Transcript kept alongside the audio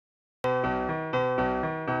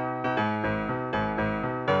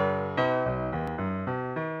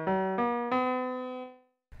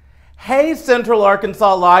Hey, Central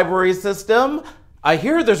Arkansas Library System. I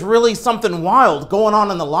hear there's really something wild going on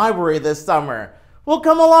in the library this summer. Well,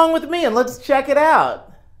 come along with me and let's check it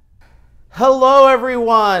out. Hello,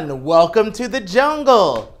 everyone. Welcome to the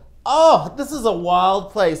jungle. Oh, this is a wild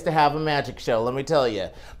place to have a magic show, let me tell you.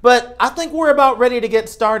 But I think we're about ready to get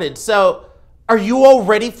started. So, are you all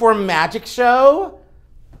ready for a magic show?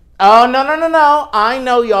 Oh, no. I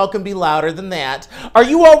know y'all can be louder than that. Are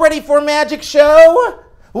you all ready for a magic show?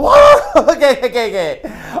 Whoa! Okay.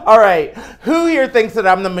 All right. Who here thinks that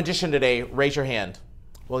I'm the magician today? Raise your hand.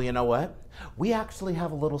 Well, you know what? We actually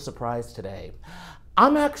have a little surprise today.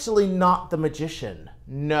 I'm actually not the magician.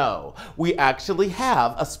 No, we actually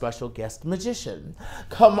have a special guest magician.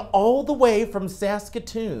 Come all the way from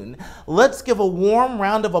Saskatoon. Let's give a warm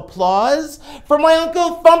round of applause for my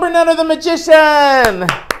Uncle Fumbernutter the magician.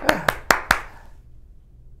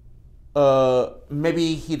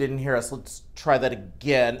 Maybe he didn't hear us. Let's try that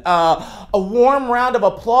again. A warm round of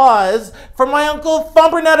applause for my Uncle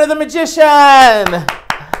Fumbernutter the magician.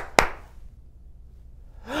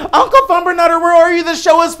 Uncle Fumbernutter, where are you? The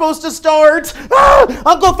show is supposed to start. Ah,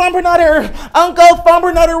 Uncle Fumbernutter! Uncle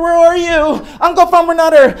Fumbernutter, where are you? Uncle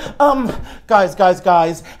Fumbernutter! Guys,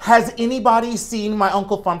 has anybody seen my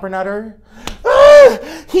Uncle Fumbernutter? Ah,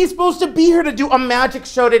 he's supposed to be here to do a magic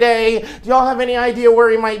show today. Do y'all have any idea where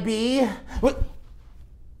he might be? What?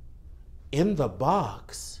 In the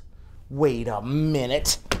box? Wait a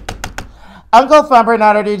minute. Uncle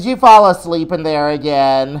Fumbernutter, did you fall asleep in there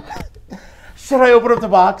again? Should I open up the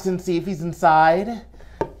box and see if he's inside?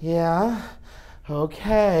 Yeah.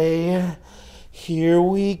 Okay. Here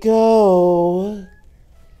we go.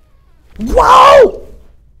 Whoa!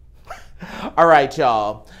 All right,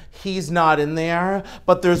 y'all. He's not in there,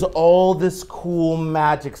 but there's all this cool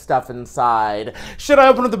magic stuff inside. Should I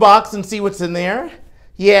open up the box and see what's in there?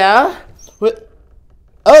 Yeah. What?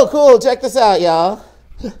 Oh, cool. Check this out, y'all.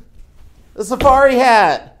 The safari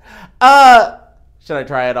hat. Should I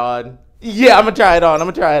try it on? Yeah, I'm gonna try it on.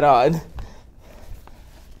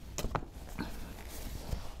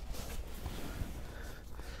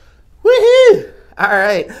 Woohoo! All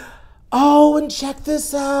right. Oh, and check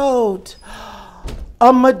this out.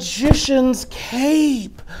 A magician's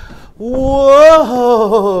cape.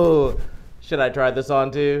 Whoa. Should I try this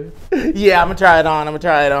on too? Yeah, I'm gonna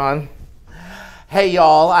try it on. Hey,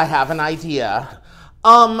 y'all, I have an idea.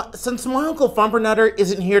 Since my Uncle Fumbernutter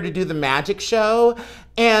isn't here to do the magic show,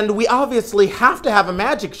 and we obviously have to have a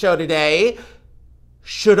magic show today,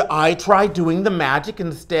 should I try doing the magic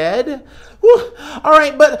instead? Whew. All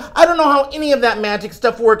right, but I don't know how any of that magic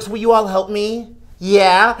stuff works. Will you all help me?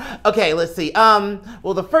 Yeah? Okay, let's see.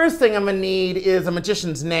 Well, the first thing I'm gonna need is a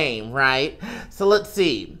magician's name, right? So let's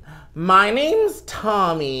see. My name's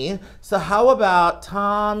Tommy, so how about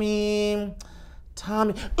Tommy?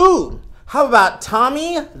 Ooh! How about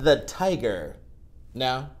Tommy the Tiger?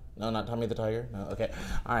 No, not Tommy the Tiger. No, okay.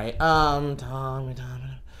 All right. Tommy.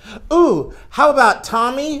 Ooh, how about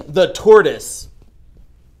Tommy the Tortoise?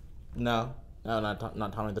 No,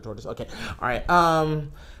 not Tommy the Tortoise. Okay. All right.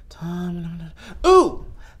 Tommy. Ooh,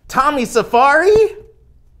 Tommy Safari?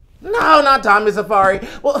 No, not Tommy Safari.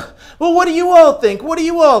 Well, what do you all think?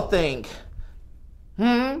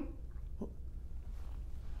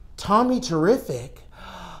 Tommy Terrific.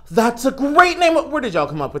 That's a great name. Where did y'all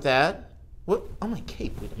come up with that? What? Oh, my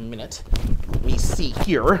cape. Wait a minute. Let me see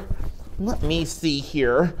here.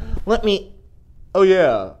 Oh,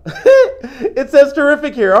 yeah. It says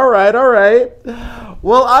Terrific here. All right.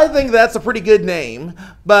 Well, I think that's a pretty good name,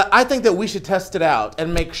 but I think that we should test it out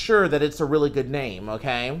and make sure that it's a really good name,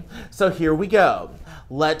 okay? So here we go.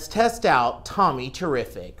 Let's test out Tommy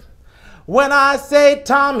Terrific. When I say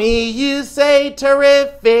Tommy, you say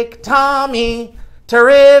terrific, Tommy.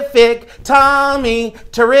 Terrific, Tommy,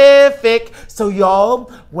 terrific. So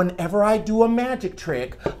y'all, whenever I do a magic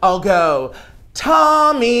trick, I'll go,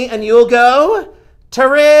 Tommy, and you'll go,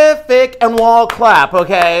 terrific, and we'll all clap,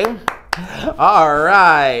 okay? All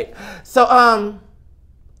right. So,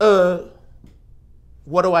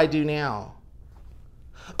 what do I do now?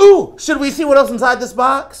 Ooh, should we see what else inside this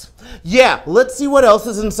box? Yeah, let's see what else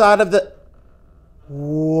is inside of the...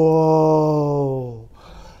 Whoa.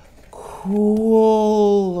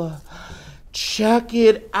 Cool. Check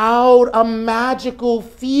it out, a magical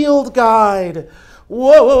field guide.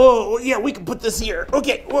 Whoa. Yeah, we can put this here.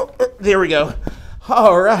 Okay, there we go.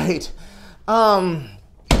 All right.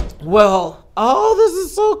 Well, oh, this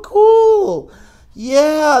is so cool.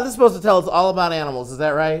 Yeah, this is supposed to tell us all about animals, is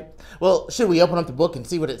that right? Well, should we open up the book and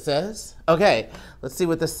see what it says? Okay, let's see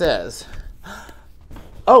what this says.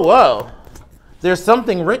 Oh, whoa. There's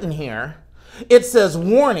something written here. It says,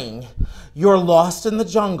 warning, you're lost in the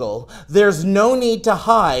jungle. There's no need to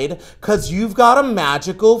hide because you've got a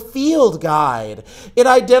magical field guide. It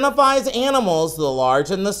identifies animals, the large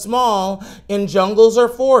and the small. In jungles or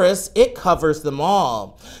forests, it covers them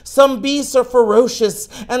all. Some beasts are ferocious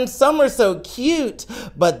and some are so cute,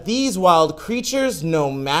 but these wild creatures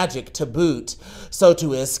know magic to boot. So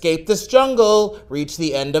to escape this jungle, reach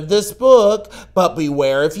the end of this book, but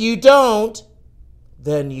beware if you don't,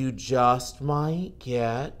 then you just might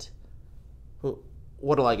get...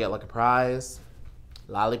 What do I get, like a prize?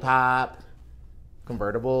 Lollipop?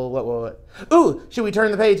 Convertible? What? Ooh, should we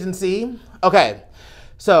turn the page and see? Okay,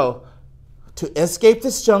 so to escape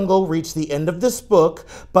this jungle, reach the end of this book,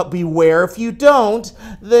 but beware if you don't,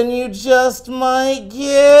 then you just might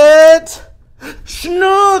get...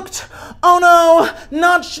 Schnooked! Oh no,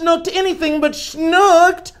 not schnooked anything but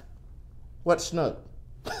schnooked! What schnooked?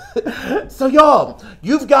 So y'all,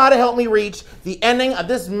 you've got to help me reach the ending of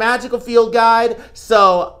this magical field guide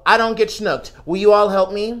so I don't get schnooked. Will you all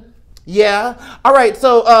help me? Yeah? All right,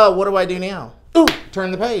 so what do I do now? Ooh,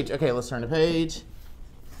 turn the page. Okay, let's turn the page.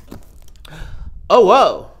 Oh,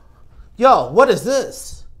 whoa. Y'all, what is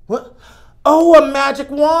this? What? Oh, a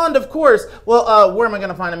magic wand, of course. Well, where am I going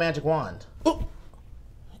to find a magic wand? Ooh,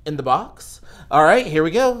 in the box. All right, here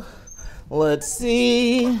we go. Let's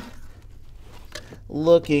see.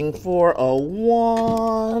 Looking for a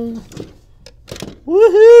wand.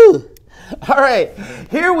 Woohoo! All right,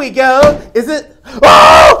 here we go. Is it?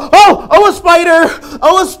 Oh, a spider!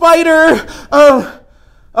 Oh, a spider!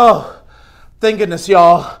 Oh, thank goodness,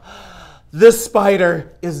 y'all. This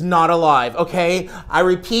spider is not alive, okay? I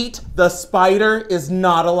repeat, the spider is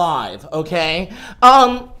not alive, okay?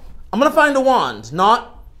 I'm gonna find a wand,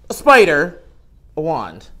 not a spider, a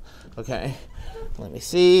wand, okay? Let me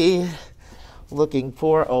see. Looking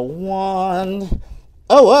for a wand.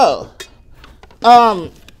 Oh,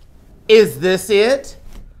 whoa. Is this it?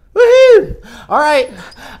 Woohoo! All right,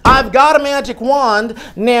 I've got a magic wand.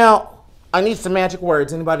 Now, I need some magic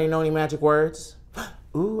words. Anybody know any magic words?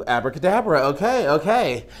 Ooh, abracadabra.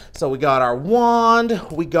 Okay. So we got our wand,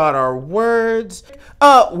 we got our words.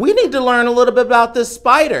 We need to learn a little bit about this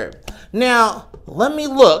spider. Now, let me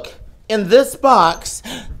look in this box.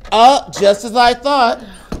 Just as I thought.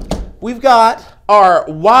 We've got our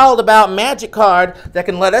Wild About Magic card that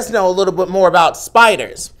can let us know a little bit more about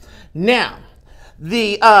spiders. Now,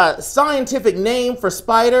 the scientific name for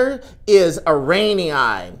spider is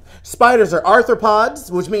araneae. Spiders are arthropods,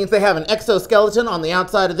 which means they have an exoskeleton on the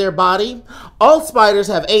outside of their body. All spiders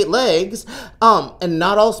have 8 legs, and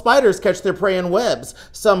not all spiders catch their prey in webs.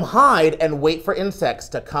 Some hide and wait for insects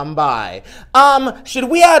to come by. Should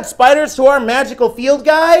we add spiders to our magical field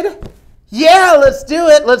guide? Yeah, let's do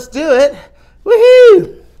it.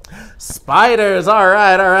 Woohoo! Spiders, all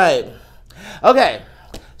right. Okay,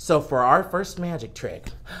 so for our first magic trick,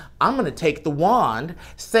 I'm gonna take the wand,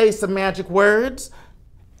 say some magic words,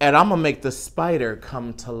 and I'm gonna make the spider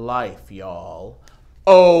come to life, y'all.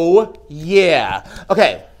 Oh, yeah.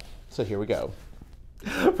 Okay, so here we go.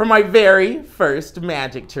 For my very first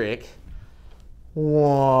magic trick,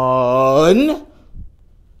 1,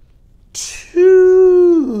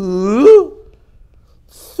 2,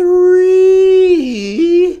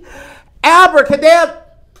 3, abracadabra.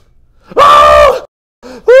 Oh!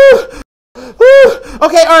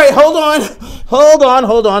 Okay, all right, hold on. All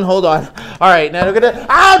right, now we're gonna,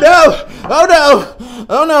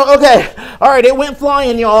 oh no, okay. All right, it went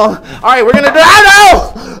flying, y'all. All right, we're gonna do,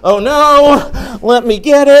 oh no, let me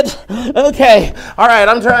get it. Okay, all right,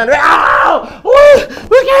 I'm trying to,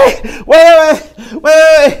 okay, wait.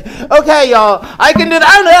 Okay, y'all, I can do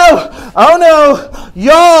that, oh no,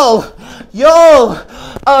 y'all,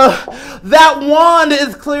 that wand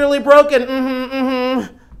is clearly broken,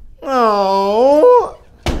 Oh,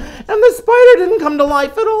 and the spider didn't come to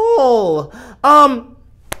life at all.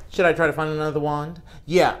 Should I try to find another wand?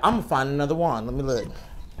 Yeah, I'm gonna find another wand. Let me look.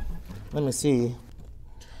 Let me see.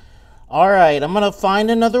 All right, I'm gonna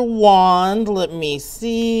find another wand. Let me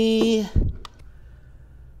see.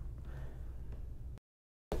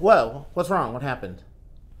 Whoa, what's wrong? What happened?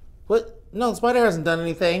 What? No, the spider hasn't done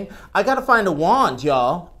anything. I gotta find a wand,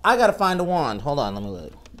 y'all. I gotta find a wand. Hold on, let me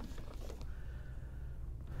look.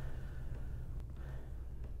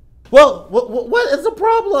 Well, what is the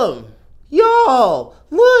problem? Y'all,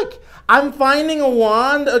 look, I'm finding a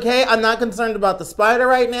wand, okay? I'm not concerned about the spider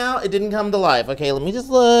right now. It didn't come to life. Okay, let me just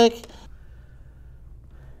look.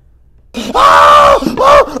 Oh,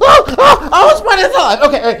 the spider's alive.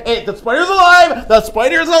 Okay, hey, the spider's alive. The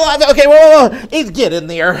spider's alive. Okay, whoa. Get in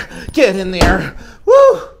there.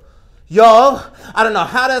 Woo. Y'all, I don't know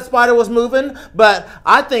how that spider was moving, but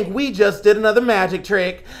I think we just did another magic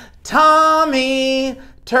trick. Tommy,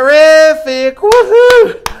 terrific,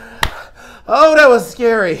 woohoo! Oh, that was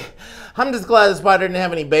scary. I'm just glad the spider didn't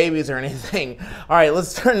have any babies or anything. All right,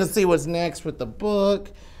 let's turn to see what's next with the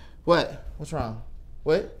book. What? What's wrong?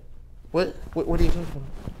 What are you doing?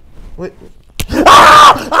 What?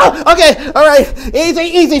 Ah! Oh, okay, all right.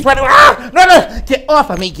 Easy, spider. Ah! No. Get off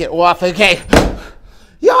of me, get off, okay.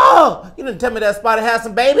 Yo, you didn't tell me that spider has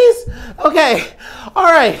some babies? Okay,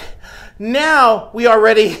 all right. Now we are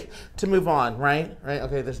ready to move on, right?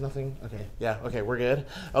 Okay, there's nothing. Okay, yeah, okay, we're good.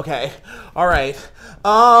 Okay, all right.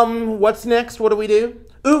 What's next? What do we do?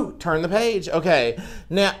 Ooh, turn the page. Okay,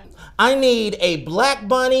 now I need a black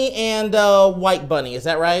bunny and a white bunny. Is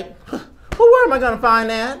that right? Well, where am I gonna find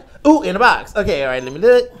that? Ooh, in a box. Okay, all right, let me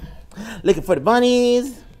look. Looking for the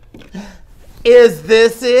bunnies. Is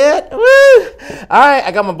this it? Woo! All right,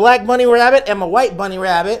 I got my black bunny rabbit and my white bunny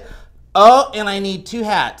rabbit. Oh, and I need 2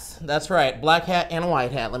 hats. That's right, black hat and a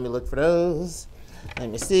white hat. Let me look for those.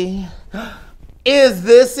 Let me see. Is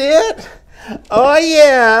this it? Oh,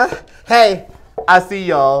 yeah. Hey, I see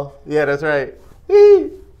y'all. Yeah, that's right.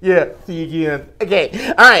 Yeah, see you again.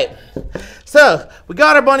 Okay, all right. So, we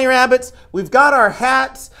got our bunny rabbits. We've got our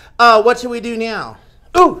hats. What should we do now?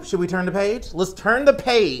 Ooh, should we turn the page? Let's turn the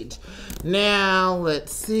page. Now,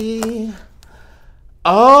 let's see.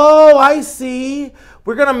 Oh, I see.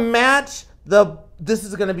 We're going to match this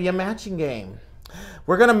is going to be a matching game.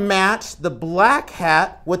 We're going to match the black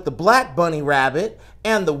hat with the black bunny rabbit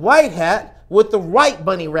and the white hat with the white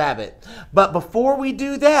bunny rabbit. But before we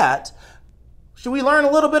do that, should we learn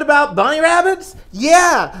a little bit about bunny rabbits?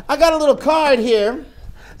 Yeah, I got a little card here.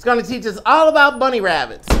 It's going to teach us all about bunny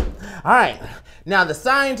rabbits. All right. Now, the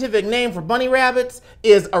scientific name for bunny rabbits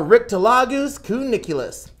is Eryctolagus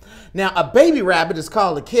cuniculus. Now, a baby rabbit is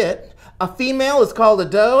called a kit, a female is called a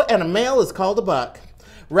doe, and a male is called a buck.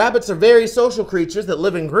 Rabbits are very social creatures that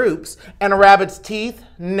live in groups, and a rabbit's teeth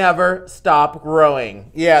never stop growing.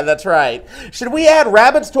 Yeah, that's right. Should we add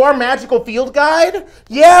rabbits to our magical field guide?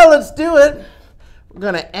 Yeah, let's do it. We're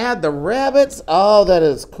going to add the rabbits. Oh, that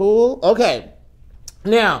is cool. Okay.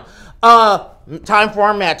 Now, time for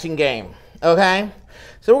our matching game. Okay?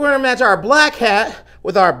 So we're going to match our black hat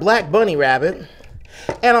with our black bunny rabbit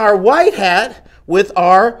and our white hat with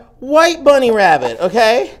our white bunny rabbit,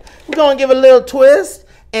 okay? We're going to give it a little twist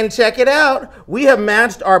and check it out. We have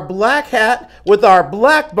matched our black hat with our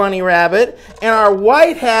black bunny rabbit and our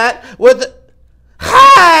white hat with...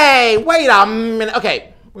 Hey! Wait a minute.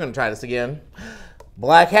 Okay, we're going to try this again.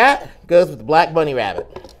 Black hat goes with the black bunny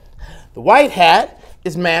rabbit. The white hat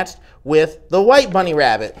is matched with the white bunny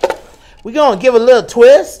rabbit. We're going to give it a little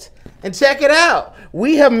twist and check it out.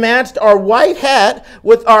 We have matched our white hat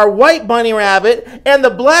with our white bunny rabbit and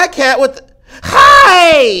the black hat with...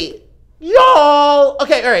 Hi! Y'all!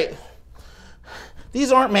 Okay, all right.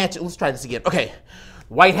 These aren't matching. Let's try this again. Okay.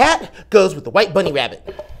 White hat goes with the white bunny rabbit.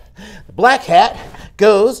 The black hat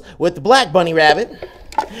goes with the black bunny rabbit.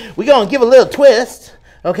 We're going to give a little twist,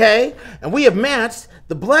 okay? And we have matched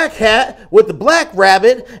the black hat with the black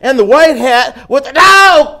rabbit and the white hat with...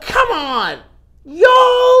 No! Come on!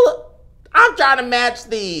 Y'all! I'm trying to match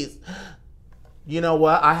these. You know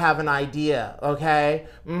what? I have an idea, okay?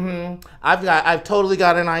 I've totally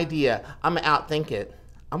got an idea. I'm gonna outthink it.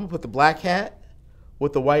 I'm gonna put the black hat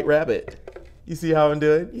with the white rabbit. You see how I'm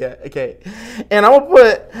doing? Yeah, okay. And I'm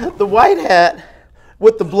gonna put the white hat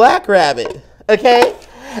with the black rabbit, okay?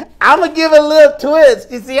 I'm gonna give it a little twist.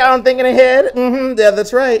 You see how I'm thinking ahead? Yeah,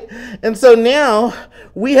 that's right. And so now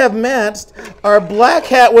we have matched our black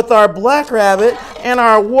hat with our black rabbit and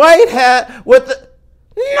our white hat with the...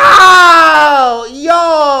 No!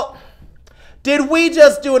 Y'all! Did we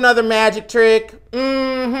just do another magic trick?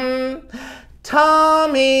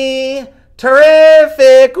 Tommy!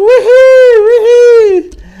 Terrific! Woohoo!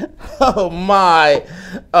 Woohoo! Oh my!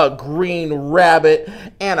 A green rabbit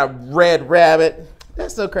and a red rabbit.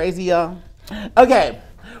 That's so crazy, y'all. Okay,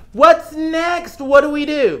 what's next? What do we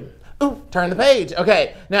do? Ooh, turn the page.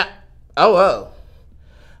 Okay, now,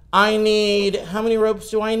 I need, how many ropes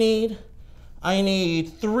do I need? I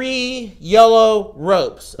need 3 yellow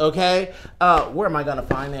ropes, okay? Where am I gonna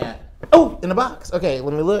find that? Oh, in the box. Okay,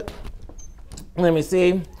 let me look. Let me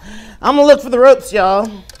see. I'm gonna look for the ropes, y'all.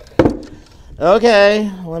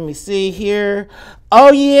 Okay, let me see here.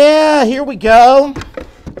 Oh yeah, here we go.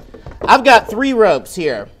 I've got 3 ropes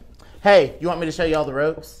here. Hey, you want me to show you all the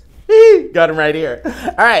ropes? Got them right here.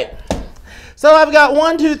 All right. So I've got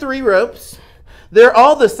 1, 2, 3 ropes. They're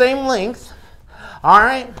all the same length. All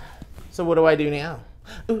right. So what do I do now?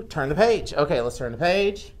 Ooh, turn the page. Okay, let's turn the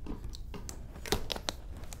page.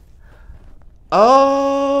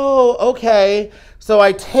 Oh, okay. So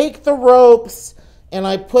I take the ropes and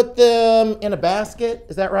I put them in a basket.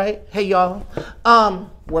 Is that right? Hey, y'all.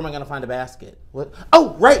 Where am I going to find a basket? What?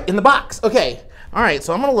 Oh, right, in the box. Okay. All right,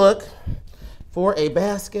 so I'm going to look for a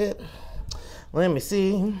basket. Let me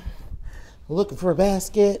see. Looking for a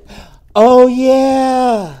basket. Oh,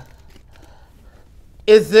 yeah.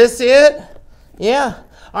 Is this it? Yeah.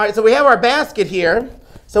 All right, so we have our basket here.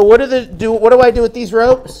 So what do I do with these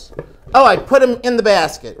ropes? Oh, I put them in the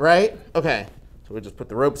basket, right? Okay. So we just put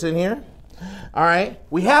the ropes in here. All right.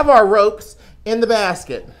 We have our ropes in the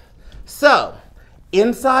basket. So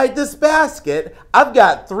inside this basket, I've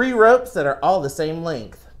got 3 ropes that are all the same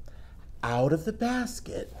length. Out of the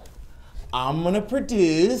basket, I'm going to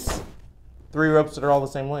produce 3 ropes that are all the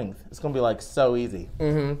same length. It's going to be like so easy.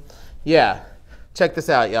 Yeah. Check this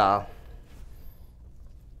out, y'all.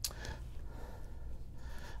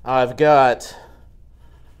 I've got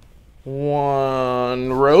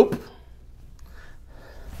 1 rope.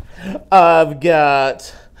 I've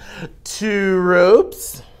got 2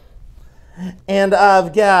 ropes. And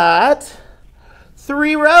I've got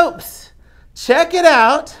 3 ropes. Check it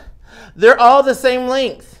out. They're all the same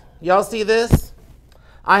length. Y'all see this?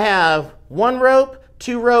 I have 1 rope,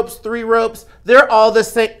 2 ropes, 3 ropes. They're all the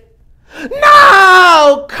same.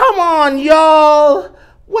 No! Come on, y'all.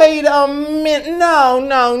 Wait a minute.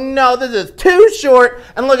 No. This is too short.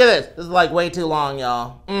 And look at this. This is like way too long,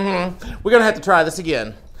 y'all. We're going to have to try this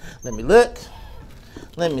again. Let me look.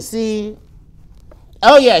 Let me see.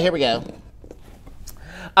 Oh, yeah, here we go.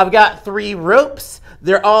 I've got 3 ropes.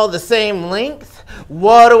 They're all the same length.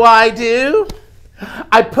 What do?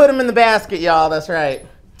 I put them in the basket, y'all. That's right.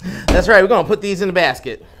 That's right. We're going to put these in the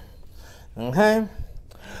basket. Okay.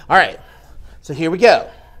 All right. So here we go.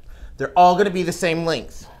 They're all going to be the same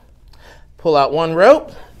length. Pull out 1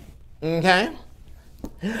 rope. Okay.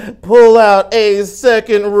 Pull out a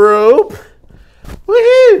 2nd rope.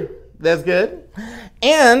 Woohoo! That's good.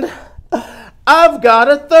 And I've got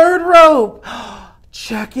a 3rd rope.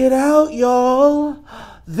 Check it out, y'all.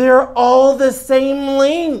 They're all the same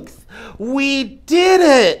length. We did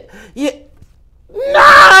it.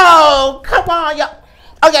 No! Come on, y'all.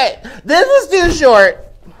 Okay, this is too short.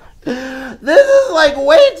 This is like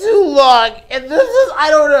way too long, and this is, I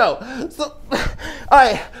don't know. So, all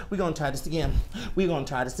right, we're gonna try this again.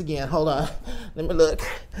 Hold on, let me look.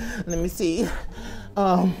 Let me see.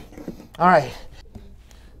 All right.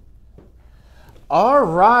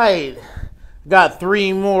 Got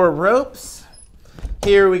 3 more ropes.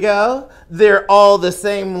 Here we go. They're all the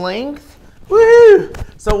same length. Woohoo!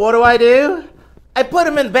 So what do? I put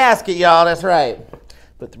them in the basket, y'all. That's right.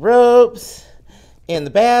 Put the ropes in the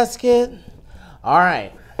basket. All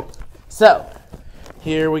right. So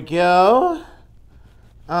here we go.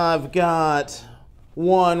 I've got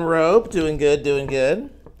 1 rope. Doing good.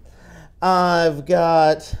 I've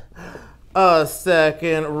got a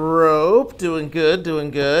 2nd rope. Doing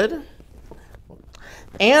good.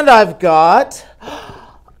 And I've got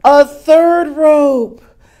a 3rd rope.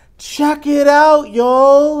 Check it out,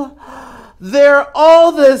 y'all. They're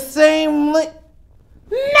all the same length.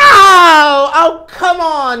 No! Oh, come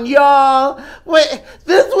on, y'all. Wait,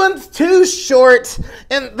 this one's too short,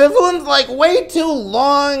 and this one's like way too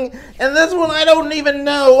long, and this one I don't even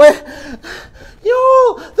know.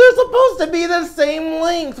 Y'all, they're supposed to be the same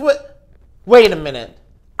length. Wait a minute.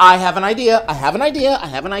 I have an idea.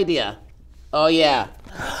 Oh, yeah.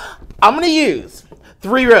 I'm going to use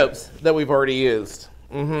 3 ropes that we've already used.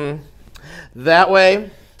 That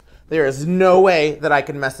way, there is no way that I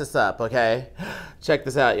can mess this up, okay? Check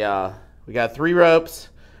this out, y'all. We got 3 ropes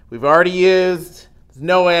we've already used. There's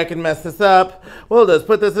no way I can mess this up. We'll just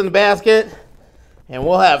put this in the basket, and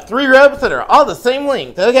we'll have 3 ropes that are all the same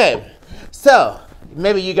length. Okay, so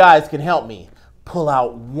maybe you guys can help me pull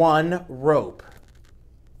out 1 rope.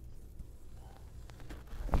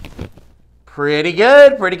 Pretty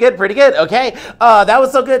good. Okay, that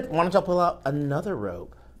was so good. Why don't y'all pull out another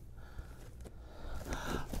rope?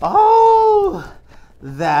 Oh,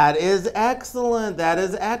 that is excellent.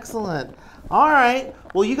 All right.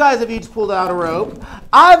 Well, you guys have each pulled out a rope.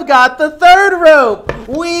 I've got the 3rd rope.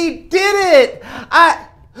 We did it.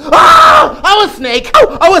 Oh, a snake.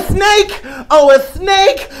 Oh, a snake.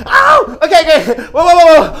 Oh, okay.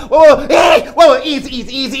 Whoa. Hey, whoa,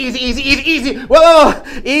 easy. Whoa,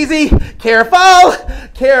 easy. Careful.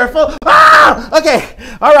 Okay.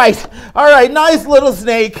 All right. Nice little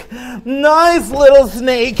snake.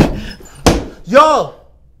 Yo,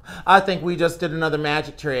 I think we just did another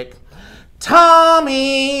magic trick.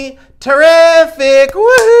 Tommy, terrific.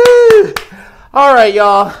 Woohoo. All right,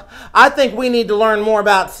 y'all. I think we need to learn more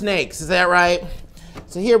about snakes. Is that right?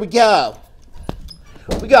 So here we go.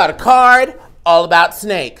 we got a card all about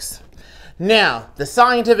snakes. Now, the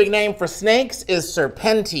scientific name for snakes is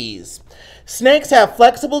Serpentes. Snakes have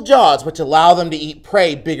flexible jaws which allow them to eat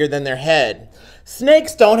prey bigger than their head.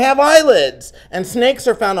 Snakes don't have eyelids, and snakes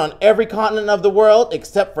are found on every continent of the world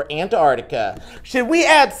except for Antarctica. Should we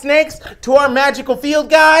add snakes to our magical field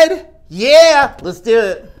guide? Yeah, let's do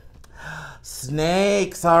it.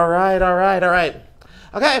 Snakes, all right.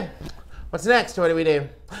 Okay, what's next? What do we do?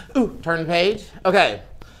 Ooh, turn the page. Okay,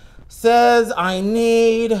 says I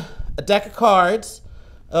need a deck of cards,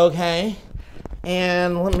 okay,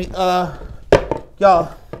 and let me,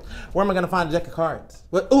 y'all, where am I gonna find a deck of cards?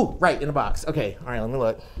 What? Ooh, right, in the box. Okay, all right, let me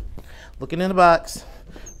look. Looking in the box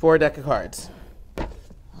for a deck of cards.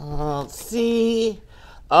 Let's see.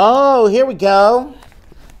 Oh, here we go.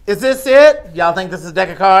 Is this it? Y'all think this is a deck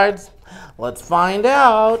of cards? Let's find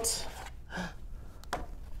out.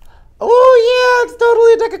 Oh, yeah, it's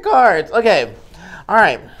totally a deck of cards. Okay, all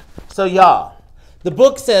right. So, y'all, the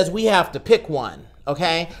book says we have to pick one,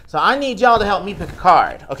 okay? So I need y'all to help me pick a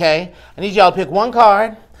card, okay? I need y'all to pick one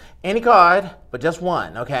card, any card, but just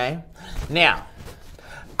one, okay? Now,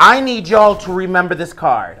 I need y'all to remember this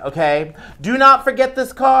card, okay? Do not forget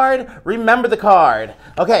this card. Remember the card.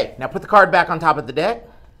 Okay, now put the card back on top of the deck.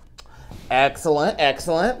 Excellent,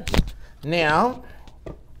 excellent. Now,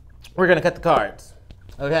 we're going to cut the cards,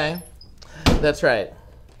 okay? That's right.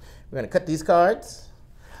 We're going to cut these cards.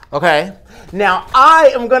 Okay, now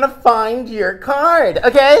I am going to find your card,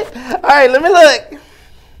 okay? All right, let me look.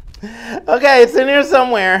 Okay, it's in here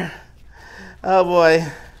somewhere. Oh, boy.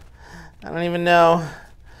 I don't even know.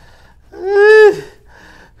 I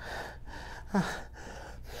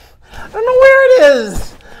don't know where it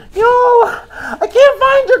is. Yo, I can't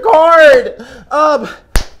find your card.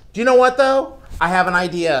 Do you know what, though? I have an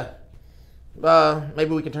idea.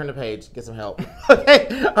 Maybe we can turn the page, get some help.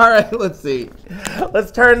 Okay, all right, let's see.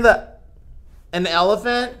 Let's turn an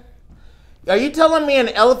elephant. Are you telling me an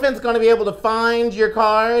elephant's going to be able to find your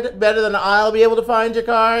card better than I'll be able to find your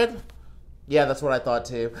card? Yeah, that's what I thought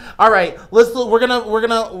too. All right, let's look. We're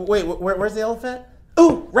gonna wait. Where's the elephant?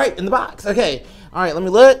 Ooh, right in the box. Okay. All right, let me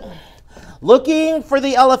look. Looking for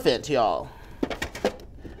the elephant, y'all.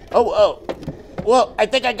 Oh. Well, I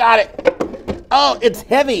think I got it. Oh, it's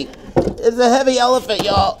heavy. It's a heavy elephant,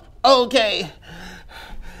 y'all. Okay.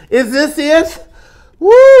 Is this it?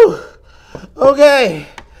 Woo! Okay.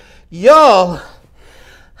 Y'all,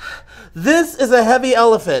 this is a heavy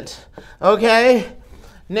elephant. Okay?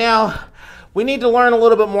 Now, we need to learn a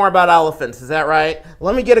little bit more about elephants. Is that right?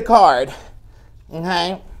 Let me get a card.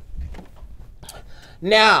 Okay?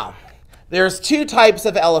 Now, there's two types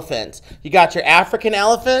of elephants. You got your African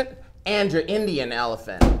elephant and your Indian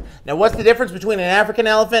elephant. Now, what's the difference between an African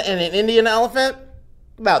elephant and an Indian elephant?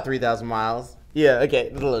 About 3,000 miles. Yeah, okay,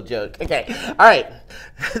 a little joke. Okay, all right.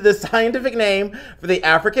 The scientific name for the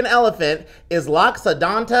African elephant is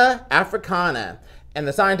Loxodonta africana, and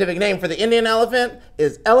the scientific name for the Indian elephant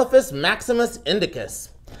is Elephas maximus indicus.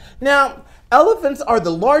 Now, elephants are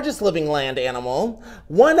the largest living land animal.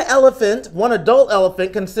 One adult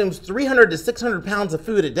elephant consumes 300 to 600 pounds of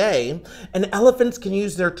food a day, and elephants can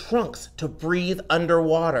use their trunks to breathe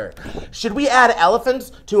underwater. Should we add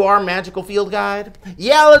elephants to our magical field guide?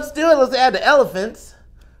 Yeah, let's do it. Let's add the elephants.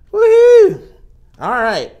 Woohoo! All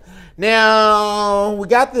right. Now, we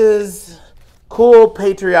got this cool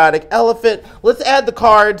patriotic elephant. Let's add the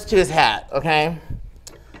cards to his hat, okay?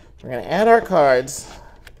 We're going to add our cards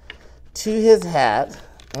to his hat,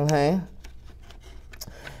 okay?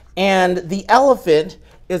 And the elephant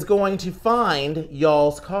is going to find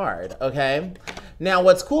y'all's card, okay? Now,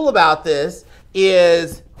 what's cool about this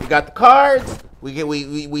is we got the cards,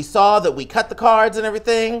 we saw that we cut the cards and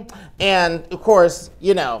everything, and of course,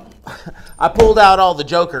 you know, I pulled out all the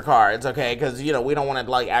Joker cards, okay? Because, you know, we don't want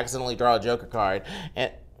to, like, accidentally draw a Joker card.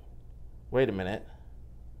 And wait a minute.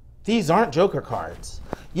 These aren't Joker cards.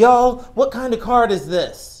 Y'all, what kind of card is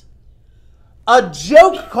this? A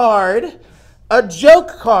joke card. A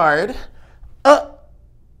joke card. Are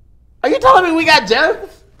you telling me we got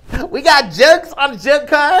jokes? We got jokes on a joke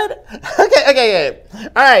card? Okay.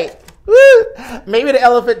 All right. Woo. Maybe the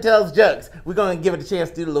elephant tells jokes. We're going to give it a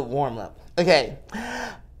chance to do a little warm up. Okay.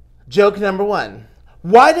 Joke number 1.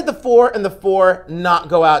 Why did the 4 and the 4 not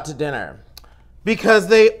go out to dinner? Because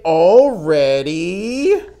they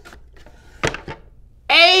already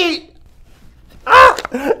ate.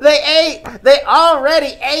 They ate. They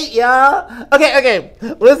already ate, y'all. Okay.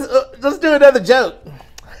 Let's do another joke.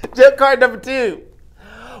 Joke card number 2.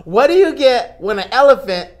 What do you get when an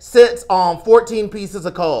elephant sits on 14 pieces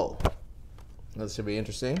of coal? This should be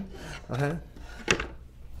interesting. Okay.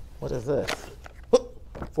 What is this?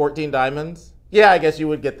 14 diamonds? Yeah, I guess you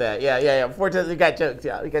would get that. Yeah. 4 times we got jokes.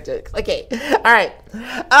 Yeah, we got jokes. Okay. All right.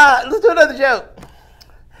 Let's do another joke.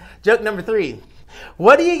 Joke number 3.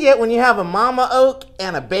 What do you get when you have a mama oak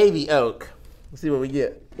and a baby oak? Let's see what we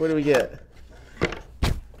get. What do we get?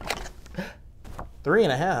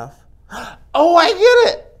 3.5. Oh, I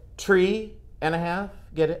get it. Tree and a half.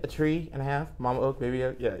 Get it? A tree and a half. Mama oak, baby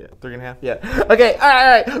oak. Yeah. 3.5. Yeah. Okay. All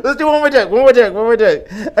right. Let's do one more joke.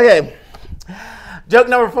 Okay. Joke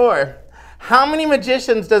number 4. How many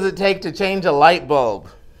magicians does it take to change a light bulb?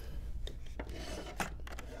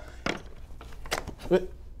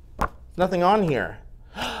 Nothing on here.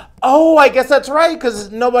 Oh, I guess that's right,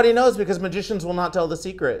 because nobody knows, because magicians will not tell the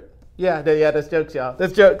secret. Yeah, that's jokes, y'all.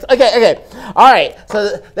 That's jokes. Okay. All right,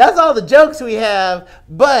 so that's all the jokes we have,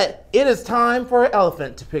 but it is time for an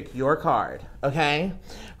elephant to pick your card, okay?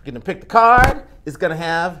 We're going to pick the card. It's going to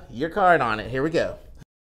have your card on it. Here we go.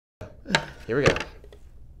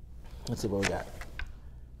 Let's see what we got.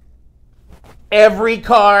 Every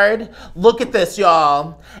card, look at this,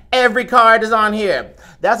 y'all. Every card is on here.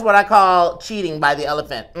 That's what I call cheating by the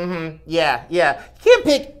elephant. Yeah. You can't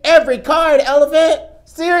pick every card, elephant.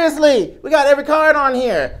 Seriously, we got every card on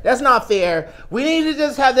here. That's not fair. We need to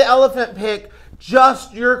just have the elephant pick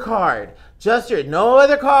just your card. No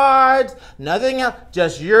other cards, nothing else,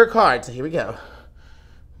 just your card. So here we go.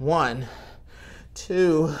 1,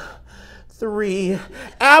 2, 3,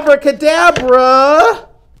 abracadabra.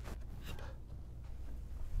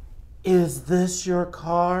 Is this your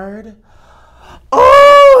card?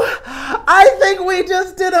 Oh, I think we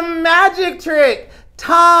just did a magic trick.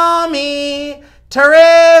 Tommy,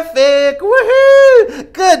 terrific,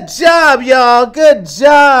 woohoo! Good job, y'all, good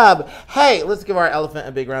job. Hey, let's give our elephant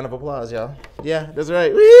a big round of applause, y'all. Yeah, that's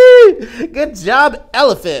right. Woo! Good job,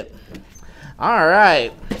 elephant. All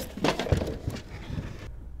right.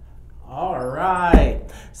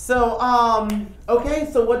 So, okay,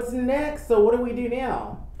 so what's next? So what do we do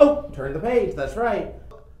now? Oh, turn the page, that's right.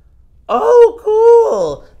 Oh,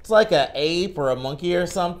 cool. It's like an ape or a monkey or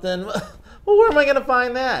something. Well, where am I gonna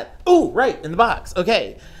find that? Oh, right, in the box.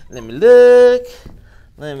 Okay, let me look.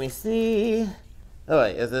 Let me see. Oh,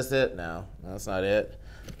 wait, is this it? No, that's not it.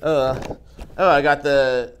 Oh, I got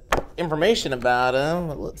the information about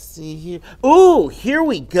him. Let's see here. Ooh, here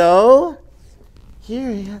we go.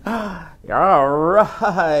 All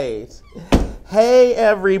right. Hey,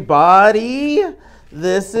 everybody.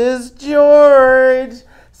 This is George.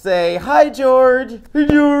 Say hi, George. Hey,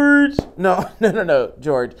 George. No,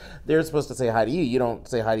 George. They're supposed to say hi to you. You don't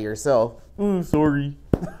say hi to yourself. Oh, sorry.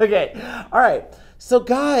 Okay. All right. So,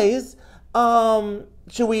 guys,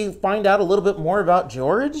 should we find out a little bit more about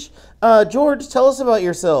George? George, tell us about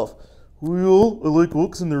yourself. Well, I like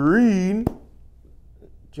walks in the rain.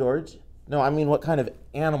 George? No, I mean, what kind of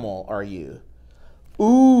animal are you?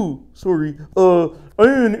 Ooh, sorry. I'm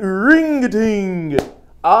an orangutan.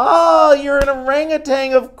 Oh, you're an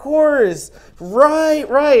orangutan, of course.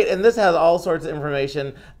 Right. And this has all sorts of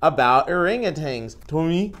information about orangutans.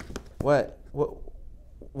 Tommy? What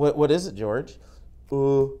is it, George?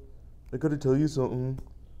 I gotta tell you something.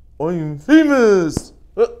 I'm famous.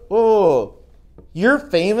 Oh, you're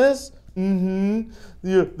famous? Mm-hmm.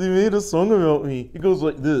 Yeah, they made a song about me. It goes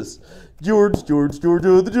like this. George of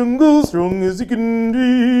the jungle, strong as he can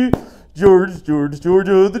be. George of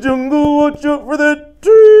the jungle, watch out for that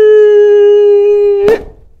tree.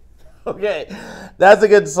 Okay, that's a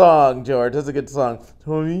good song, George. That's a good song.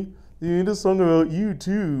 Tommy, they made a song about you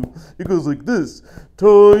too. It goes like this.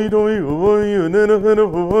 Tommy, Tommy.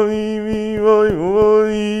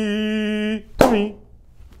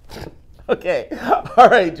 Okay, all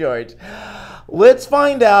right, George. Let's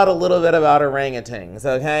find out a little bit about orangutans,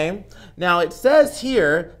 okay? Now, it says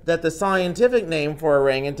here that the scientific name for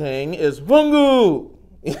orangutan is Pongo.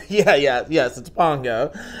 Yes, it's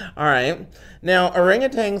Pongo. All right. Now,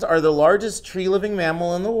 orangutans are the largest tree-living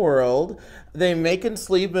mammal in the world. They make and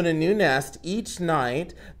sleep in a new nest each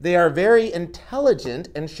night. They are very intelligent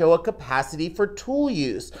and show a capacity for tool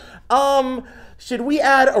use. Should we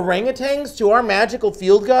add orangutans to our magical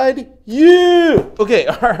field guide? Yeah! Okay,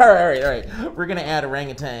 all right. We're gonna add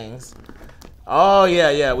orangutans. Oh,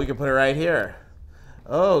 yeah, we can put it right here.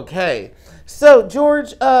 Okay. So,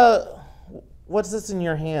 George, what's this in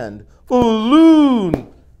your hand?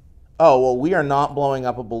 Balloon! Oh, well, we are not blowing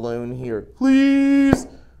up a balloon here. Please.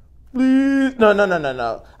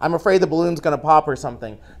 No. I'm afraid the balloon's gonna pop or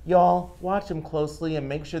something. Y'all, watch him closely and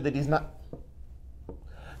make sure that he's not...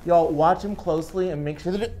 Watch him closely and make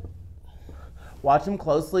sure he's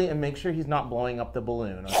not blowing up the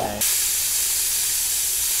balloon, okay?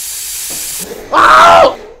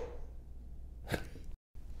 Oh!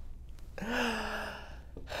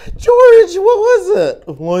 George, what was it?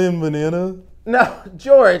 A flying banana? No,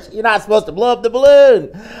 George, you're not supposed to blow up the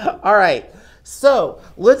balloon. All right, so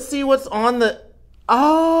let's see what's on the...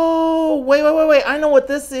 Oh, wait. I know what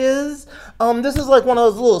this is. This is like one of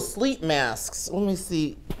those little sleep masks. Let me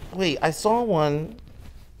see. Wait, I saw one.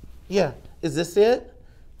 Yeah, is this it?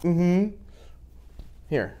 Mm-hmm.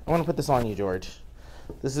 Here, I want to put this on you, George.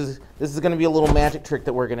 This is going to be a little magic trick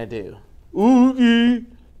that we're going to do. Okay.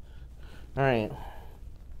 All right.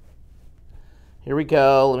 Here we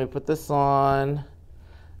go. Let me put this on.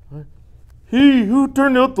 Hey, who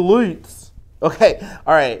turned out the lights? Okay.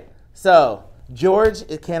 All right. So, George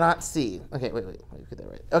cannot see. Okay, wait. Let me get that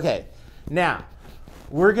right. Okay. Now,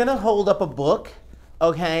 we're going to hold up a book,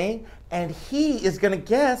 okay? And he is going to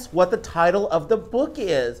guess what the title of the book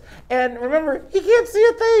is. And remember, he can't see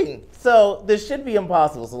a thing. So, this should be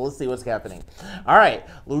impossible. So, let's see what's happening. All right.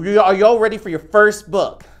 Are y'all ready for your first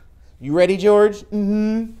book? You ready, George?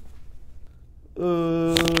 Mm-hmm.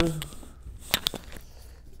 The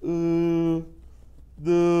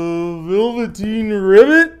Velveteen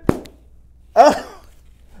Rabbit? Oh,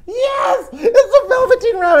 yes! It's the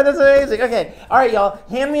Velveteen Rabbit. That's amazing. Okay. All right, y'all.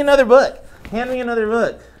 Hand me another book.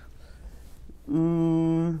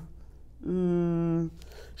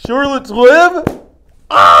 Charlotte's Web?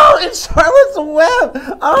 Oh, it's Charlotte's Web.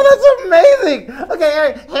 Oh, that's amazing. Okay, all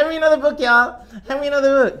right. Hand me another book, y'all. Hand me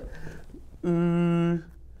another book.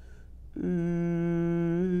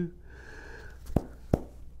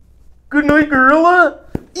 Goodnight Gorilla?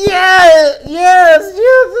 Yes,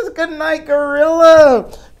 it's Goodnight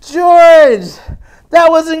Gorilla. George, that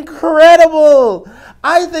was incredible.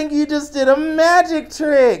 I think you just did a magic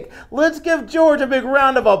trick. Let's give George a big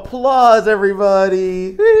round of applause,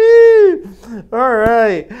 everybody. All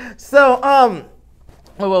right. So,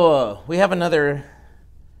 whoa. We have another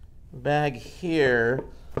bag here.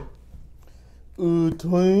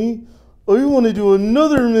 Tiny, I want to do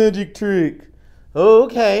another magic trick.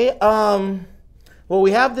 Okay, well,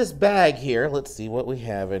 we have this bag here. Let's see what we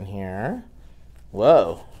have in here.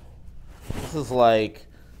 Whoa, this is like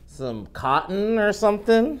some cotton or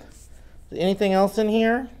something. Anything else in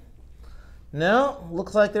here? No,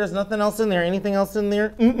 looks like there's nothing else in there. Anything else in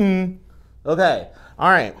there? Okay, all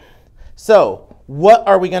right. So, what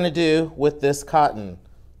are we gonna do with this cotton?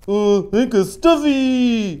 Make a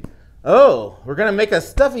stuffy. Oh, we're going to make a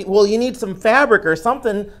stuffy. Well, you need some fabric or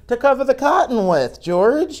something to cover the cotton with,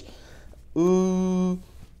 George.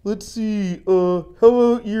 Let's see. How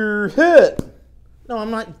about your hat? No, I'm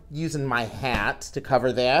not using my hat to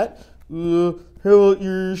cover that. How about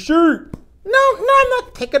your shirt? No, I'm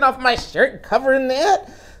not taking off my shirt and covering that.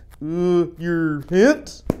 Your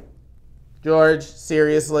pants? George,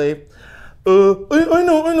 seriously. I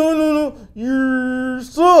know. Your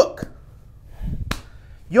sock.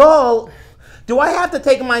 Y'all, do I have to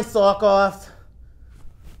take my sock off?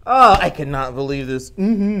 Oh, I cannot believe this.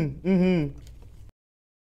 Cannot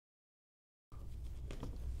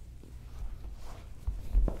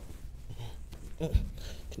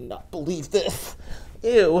believe this.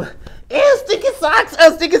 Ew, stinky socks.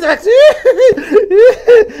 Oh, stinky socks.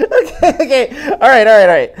 Okay. All right.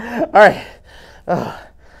 All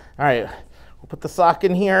right. We'll put the sock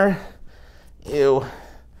in here. Ew.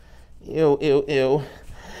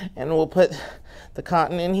 And we'll put the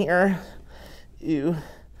cotton in here. Ew.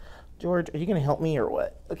 George, are you going to help me or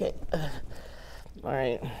what? Okay. All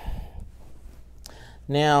right.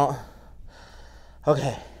 Now,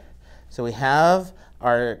 okay. So we have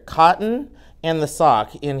our cotton and the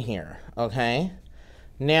sock in here, okay?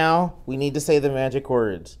 Now, we need to say the magic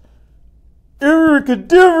words.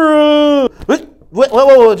 Abracadabra!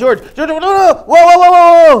 Whoa, George, no!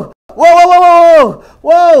 Whoa!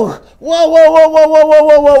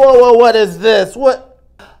 What is this? What?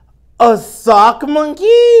 A sock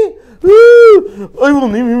monkey? Woo! I will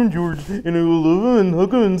name him George, and I will love him and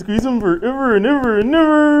hug him and squeeze him forever and ever and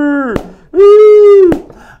ever.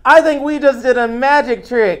 Woo! I think we just did a magic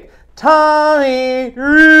trick. Tommy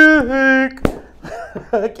Rick.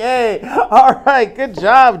 Okay, all right, good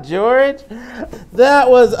job, George. That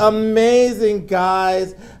was amazing,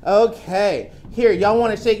 guys. Okay, here, y'all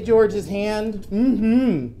want to shake George's hand?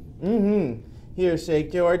 Here,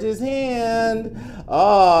 shake George's hand.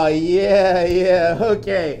 Oh, yeah,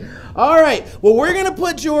 okay. All right, well, we're going to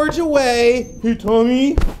put George away. Hey,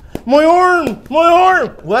 Tommy, my arm.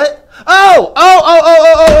 What?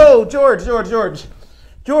 Oh, George,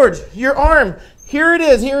 your arm. Here it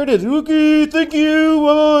is. Okay, thank you,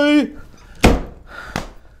 bye.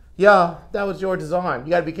 Yeah, that was George's arm. You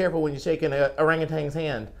gotta be careful when you're shaking an orangutan's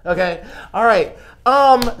hand. Okay, all right.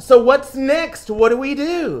 So what's next? What do we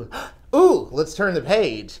do? Ooh, let's turn the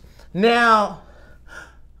page. Now,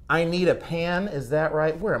 I need a pan, is that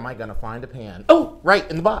right? Where am I gonna find a pan? Oh, right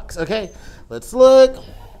in the box, okay. Let's look.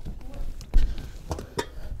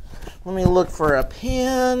 Let me look for a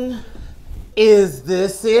pan. Is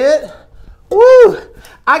this it? Woo!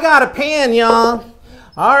 I got a pan, y'all.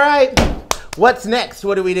 All right, what's next?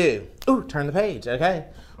 What do we do? Ooh, turn the page, okay.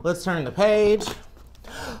 Let's turn the page.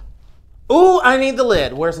 Ooh, I need the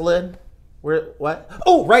lid. Where's the lid? Where, what?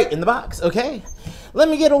 Oh, right in the box, okay. Let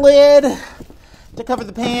me get a lid to cover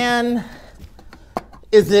the pan.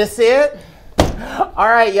 Is this it? All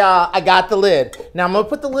right, y'all, I got the lid. Now I'm gonna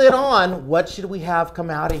put the lid on. What should we have come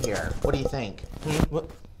out of here? What do you think?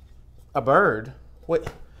 A bird?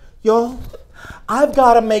 What? Y'all, I've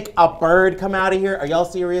gotta make a bird come out of here. Are y'all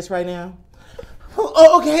serious right now?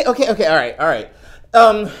 Oh, okay, all right.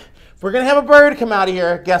 If we're gonna have a bird come out of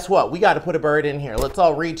here, guess what? We gotta put a bird in here. Let's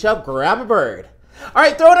all reach up, grab a bird. All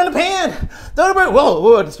right, throw it in the pan. Throw the bird.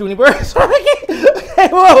 Whoa, there's too many birds. Okay,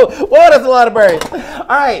 whoa, that's a lot of birds. All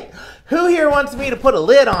right, who here wants me to put a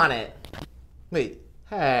lid on it? Wait,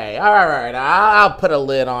 hey, all right, I'll put a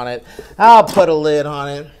lid on it.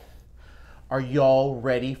 Are y'all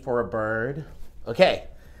ready for a bird? Okay,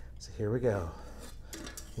 so here we go.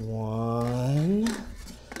 1,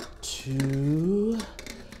 2,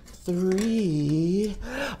 3.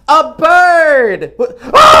 A bird!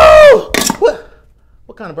 Oh!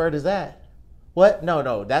 What kind of bird is that? What?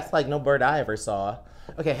 No, that's like no bird I ever saw.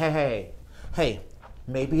 Okay, hey,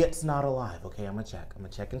 maybe it's not alive. Okay, I'm gonna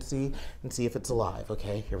check and see if it's alive.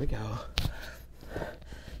 Okay, here we go.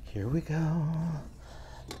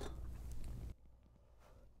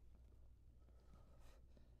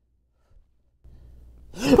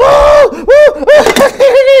 Oh!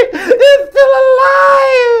 It's still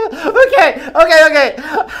alive! Okay.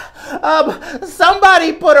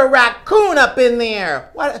 Somebody put a raccoon up in there.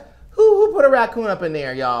 What? Who put a raccoon up in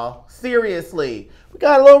there, y'all? Seriously. We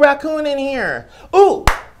got a little raccoon in here. Ooh!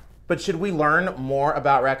 But should we learn more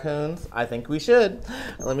about raccoons? I think we should.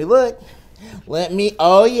 Let me look.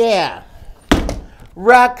 Oh yeah.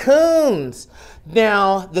 Raccoons.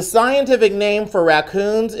 Now, the scientific name for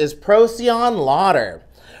raccoons is Procyon lauder.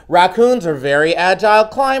 Raccoons are very agile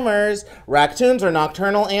climbers. Raccoons are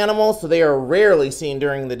nocturnal animals, so they are rarely seen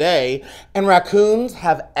during the day. And raccoons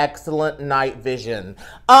have excellent night vision.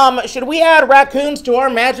 Should we add raccoons to our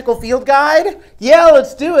magical field guide? Yeah,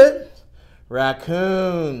 let's do it.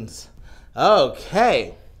 Raccoons.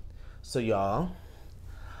 Okay. So y'all,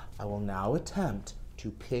 I will now attempt to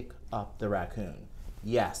pick up the raccoon.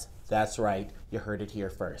 Yes, that's right. You heard it here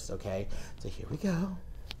first, okay? So here we go.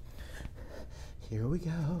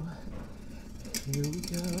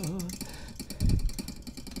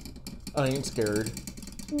 I ain't scared.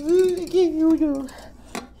 Here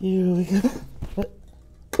we go.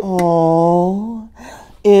 Oh,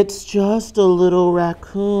 it's just a little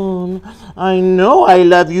raccoon. I know I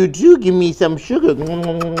love you too. Give me some sugar.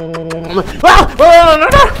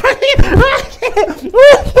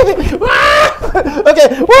 Okay.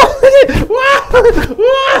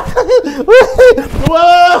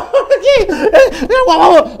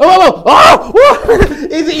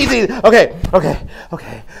 Easy.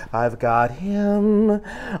 Okay. I've got him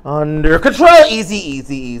under control.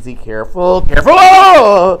 Easy. Careful.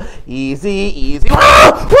 Oh, easy. Okay.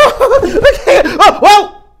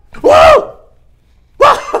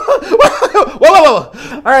 Whoa.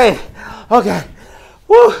 All right. Okay.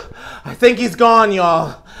 Woo. I think he's gone,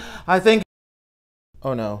 y'all.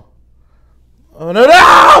 Oh no. I'm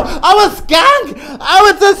a skunk! I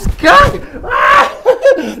was a skunk!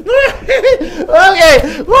 Okay.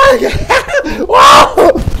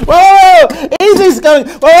 Whoa! Easy, skunk!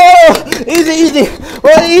 Whoa! Easy!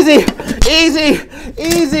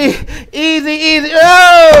 Easy!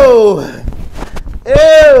 Oh!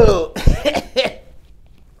 Ew!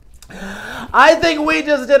 I think we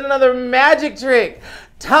just did another magic trick.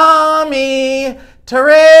 Tommy,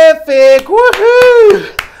 terrific!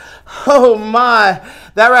 Woohoo! Oh my,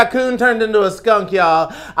 that raccoon turned into a skunk,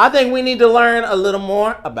 y'all. I think we need to learn a little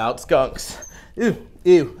more about skunks.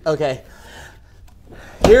 Ew, okay.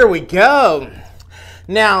 Here we go.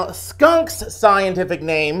 Now, skunk's scientific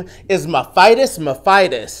name is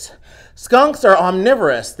Mephitis. Skunks are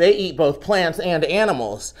omnivorous. They eat both plants and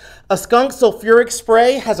animals. A skunk's sulfuric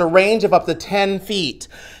spray has a range of up to 10 feet.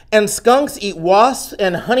 And skunks eat wasps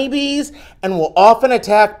and honeybees and will often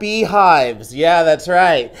attack beehives. Yeah, that's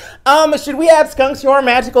right. Should we add skunks to our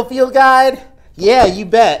magical field guide? Yeah, you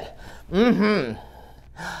bet.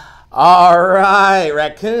 All right,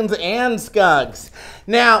 raccoons and skunks.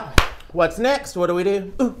 Now, what's next? What do we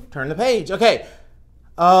do? Ooh, turn the page. Okay.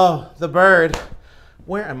 Oh, the bird.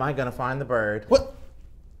 Where am I going to find the bird? What?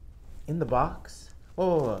 In the box?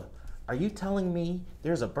 Oh, are you telling me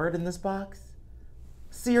there's a bird in this box?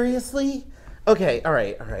 Seriously? Okay, all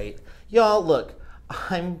right. Y'all, look,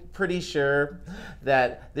 I'm pretty sure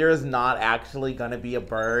that there is not actually gonna be a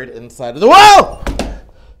bird inside of the— Whoa!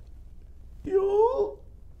 Y'all,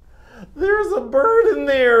 there's a bird in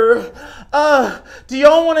there. Do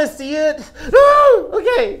y'all want to see it?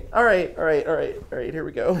 Okay, all right. Here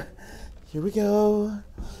we go.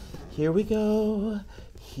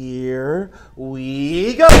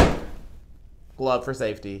 Glove for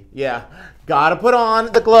safety. Yeah, gotta put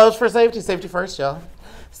on the gloves for safety. Safety first, y'all.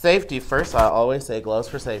 Safety first. I always say gloves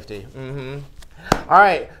for safety. All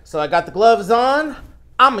right, so I got the gloves on.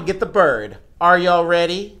 I'm gonna get the bird. Are y'all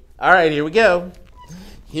ready? All right, here we go.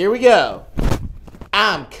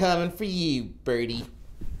 I'm coming for you, birdie.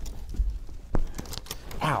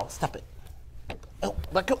 Ow, stop it. Oh,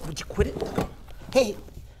 let go. Would you quit it? Hey,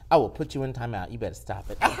 I will put you in timeout. You better stop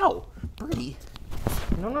it. Ow, birdie.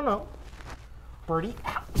 No. Birdie,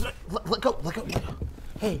 ow. Let go.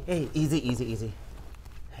 Hey, easy.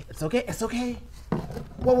 Hey, it's okay.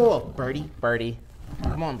 Whoa. Birdie.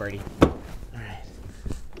 Come on, birdie. All right.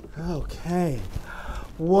 Okay.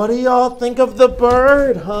 What do y'all think of the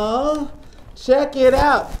bird, huh? Check it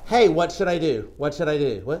out. Hey, what should I do?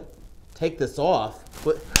 What? Take this off.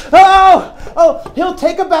 What? Oh, he'll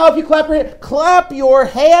take a bow if you clap your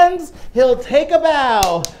hands. He'll take a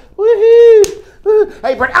bow. Woohoo!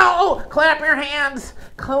 Hey, bird. Oh, clap your hands.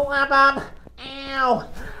 Clap them. Ow.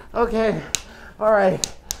 Okay. All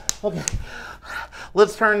right. Okay.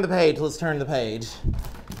 Let's turn the page.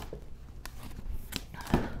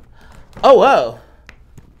 Oh, whoa.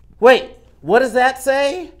 Wait, what does that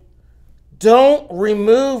say? Don't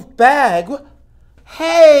remove bag.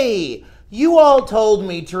 Hey, you all told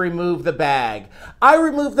me to remove the bag. I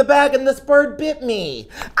removed the bag and this bird bit me.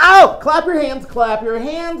 Ow! Clap your hands.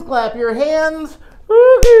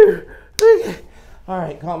 All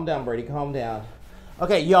right, calm down, birdie, calm down.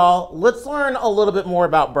 Okay, y'all, let's learn a little bit more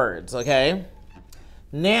about birds, okay?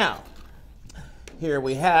 Now, here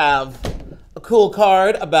we have a cool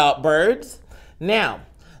card about birds. Now,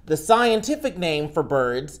 the scientific name for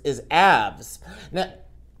birds is aves. Now,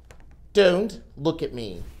 don't look at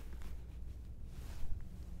me.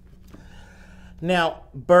 Now,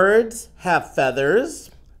 birds have feathers.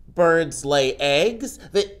 Birds lay eggs.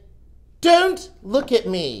 Don't look at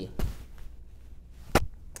me.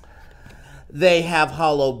 They have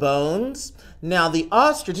hollow bones. Now, the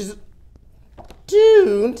ostriches—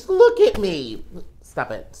 Don't look at me.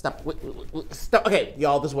 Stop it. Stop. Okay,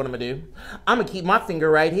 y'all, this is what I'm gonna do. I'm gonna keep my finger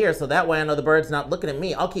right here so that way I know the bird's not looking at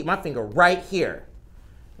me. I'll keep my finger right here.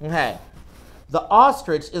 Okay. The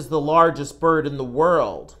ostrich is the largest bird in the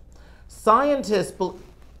world. Scientists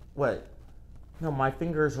what? No, my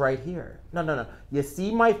finger's right here. No. You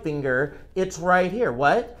see my finger? It's right here.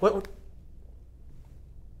 What?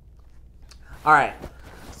 All right.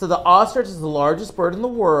 So the ostrich is the largest bird in the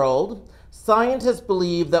world. Scientists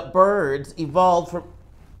believe that birds evolved from—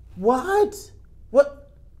 What? What?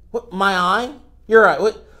 My eye? Your eye?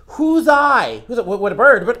 What? Whose eye? What a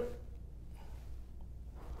bird? But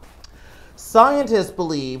scientists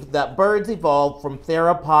believe that birds evolved from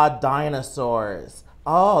theropod dinosaurs.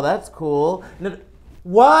 Oh, that's cool. No,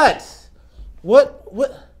 what?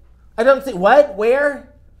 I don't see. What?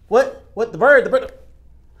 Where? What? The bird?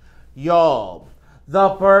 Y'all, the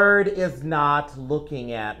bird is not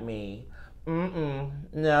looking at me.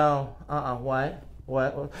 No.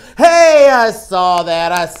 What? Hey, I saw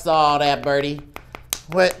that, birdie.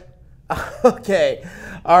 What? Okay.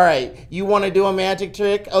 All right. You want to do a magic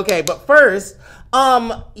trick? Okay, but first,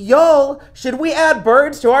 y'all, should we add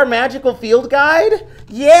birds to our magical field guide?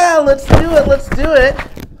 Yeah, let's do it.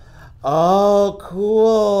 Oh,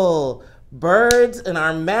 cool. Birds in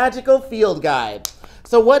our magical field guide.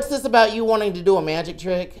 So what's this about you wanting to do a magic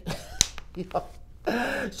trick?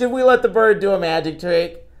 Should we let the bird do a magic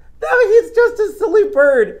trick? No, he's just a silly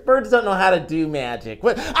bird. Birds don't know how to do magic.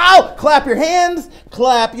 What? Ow! Clap your hands. All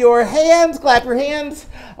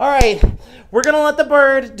right, we're gonna let the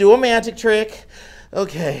bird do a magic trick.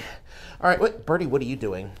 Okay. All right, what, birdie, what are you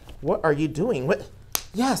doing? What are you doing? What?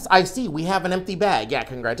 Yes, I see, we have an empty bag. Yeah,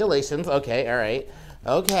 congratulations. Okay, all right.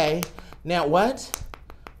 Okay, now what?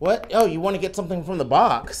 Oh, you want to get something from the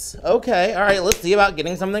box. Okay, all right, let's see about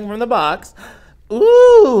getting something from the box.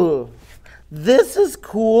 Ooh, this is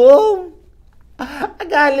cool. I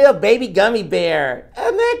got a little baby gummy bear.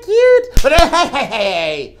 Isn't that cute? But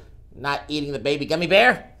hey, not eating the baby gummy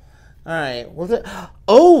bear. All right,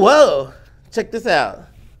 oh, whoa, check this out.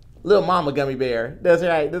 Little mama gummy bear. That's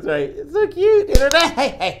right. It's so cute.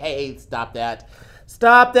 Hey, stop that.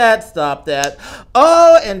 Stop that, stop that.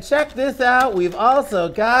 Oh, and check this out. We've also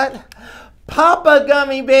got Papa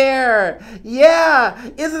Gummy Bear. Yeah,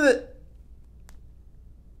 isn't it?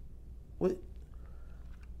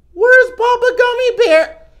 Where's Papa Gummy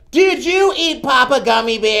Bear? Did you eat Papa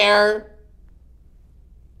Gummy Bear?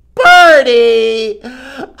 Birdie!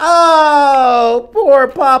 Oh, poor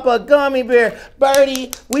Papa Gummy Bear.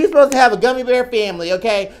 Birdie, we're supposed to have a gummy bear family,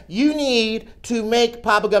 okay? You need to make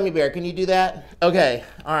Papa Gummy Bear. Can you do that? Okay,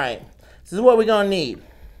 all right. This is what we're gonna need.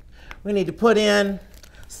 We need to put in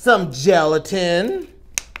some gelatin.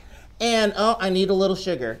 And, oh, I need a little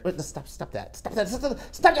sugar. Wait, stop that. Stop that.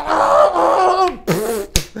 Stop that. Oh.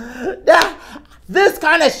 This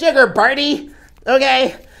kind of sugar, Birdie.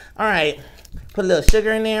 Okay, all right. Put a little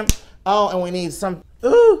sugar in there. Oh, and we need some,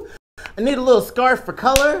 ooh, I need a little scarf for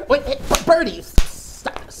color. Wait, hey, Birdie,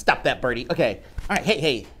 stop that, Birdie. Okay, all right,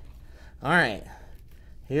 hey. All right,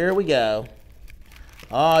 here we go.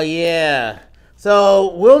 Oh, yeah.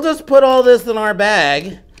 So we'll just put all this in our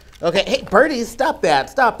bag. Okay, hey, Birdie, stop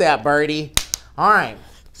that, Birdie. All right,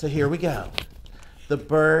 so here we go. The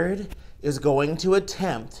bird is going to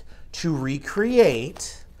attempt to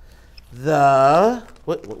recreate the,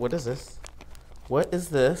 what is this? What is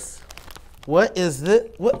this? What is this?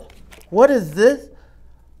 What is this?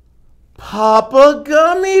 Papa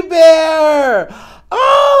Gummy Bear!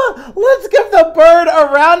 Oh, let's give the bird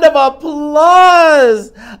a round of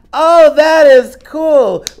applause. Oh, that is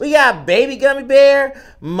cool. We got baby Gummy Bear,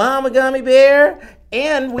 Mama Gummy Bear,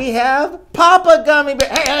 and we have Papa Gummy Bear.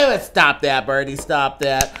 Hey, stop that, Birdie, stop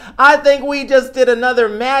that. I think we just did another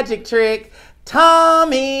magic trick.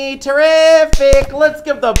 Tommy, terrific. Let's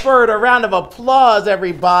give the bird a round of applause,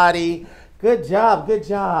 everybody. Good job, good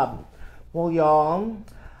job. Well, y'all,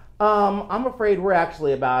 I'm afraid we're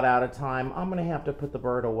actually about out of time. I'm gonna have to put the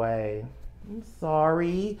bird away. I'm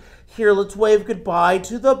sorry. Here, let's wave goodbye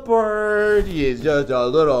to the bird. He's just a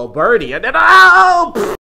little birdie. And then,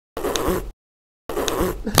 oh!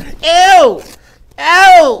 Ew!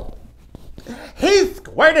 Ew! He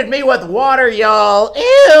squirted me with water, y'all.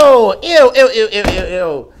 Ew! Ew, ew, ew, ew, ew,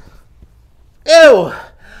 ew. Ew!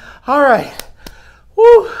 All right.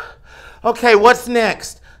 Whew. Okay, what's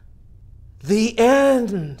next? The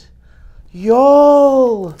end.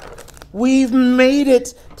 Y'all, we've made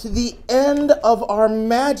it to the end of our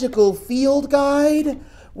magical field guide.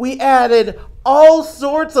 We added all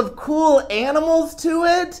sorts of cool animals to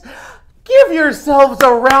it. Give yourselves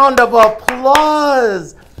a round of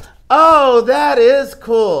applause. Oh, that is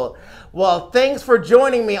cool. Well, thanks for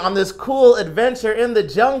joining me on this cool adventure in the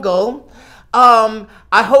jungle.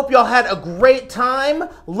 I hope y'all had a great time.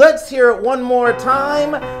 Let's hear it one more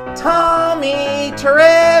time. Tommy,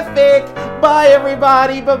 terrific. Bye,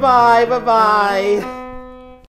 everybody. Bye-bye. Bye-bye.